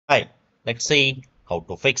Hi, let's see how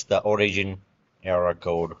to fix the origin error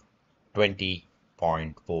code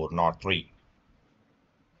 20.403.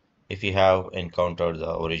 If you have encountered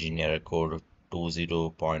the origin error code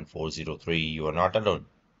 20.403, you are not alone.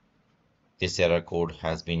 This error code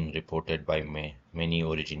has been reported by many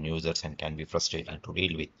origin users and can be frustrating to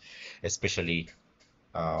deal with, especially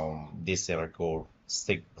this error code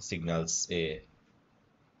signals a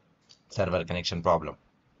server connection problem.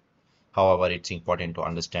 However, it's important to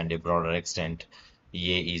understand a broader extent.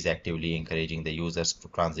 EA is actively encouraging the users to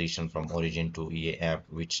transition from Origin to EA app,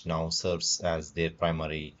 which now serves as their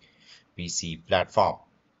primary PC platform.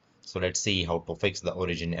 So let's see how to fix the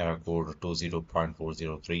Origin error code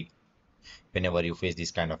 20.403. Whenever you face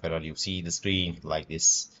this kind of error, you see the screen like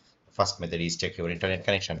this. First method is check your internet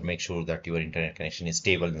connection. Make sure that your internet connection is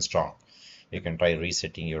stable and strong. You can try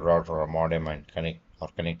resetting your router or modem and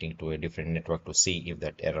connecting to a different network to see if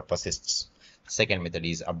that error persists. Second method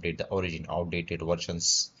is update the origin. Outdated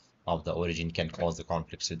versions of the origin can cause the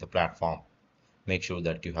conflicts with the platform. Make sure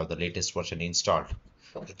that you have the latest version installed.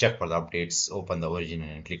 To check for the updates, open the origin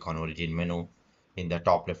and click on origin menu in the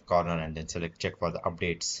top left corner and then select check for the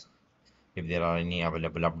updates. If there are any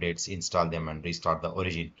available updates, install them and restart the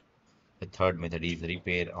origin. The third method is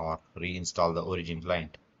repair or reinstall the origin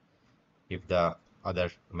client. If the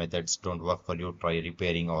other methods don't work for you, try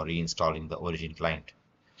repairing or reinstalling the origin client.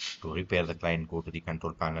 To repair the client, go to the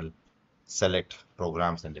control panel, select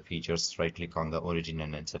programs and the features, right click on the origin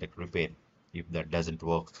and then select repair. If that doesn't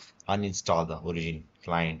work, uninstall the origin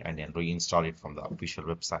client and then reinstall it from the official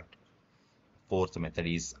website. Fourth method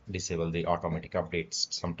is disable the automatic updates.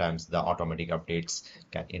 Sometimes the automatic updates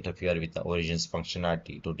can interfere with the Origin's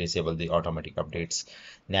functionality. To disable the automatic updates,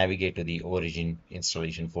 navigate to the Origin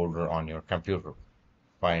installation folder on your computer.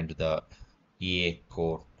 Find the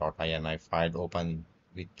eacore.ini file, open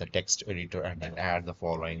with the text editor and then add the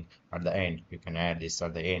following at the end. You can add this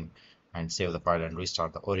at the end and save the file and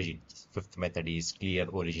restart the origin. Fifth method is clear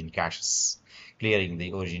origin caches. Clearing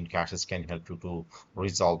the origin caches can help you to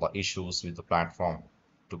resolve the issues with the platform.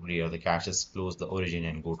 To clear the caches, close the origin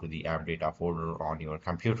and go to the app data folder on your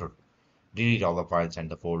computer. Delete all the files and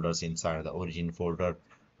the folders inside the origin folder,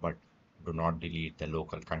 but do not delete the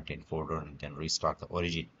local content folder and then restart the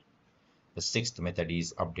origin. The sixth method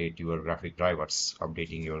is update your graphic drivers.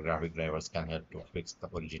 Updating your graphic drivers can help to fix the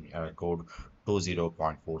origin error code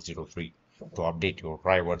 20.403. To update your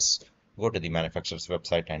drivers, go to the manufacturer's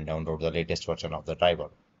website and download the latest version of the driver.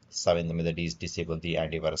 Seventh method is disable the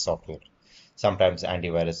antivirus software. Sometimes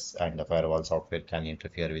antivirus and the firewall software can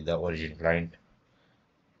interfere with the origin client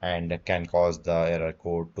and can cause the error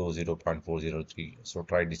code 20.403. So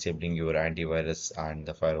try disabling your antivirus and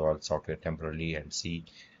the firewall software temporarily and see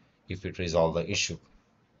if it resolves the issue.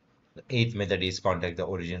 The eighth method is contact the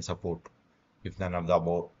origin support. If none of the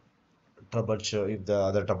above if the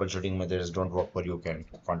other troubleshooting methods don't work for you, can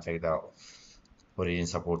contact the origin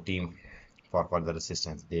support team for further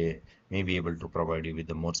assistance. They may be able to provide you with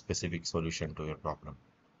the more specific solution to your problem.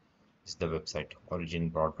 This is the website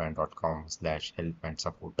originbroadband.com/help and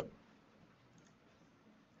support.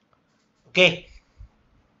 Okay,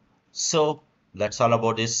 so that's all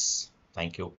about this. Thank you.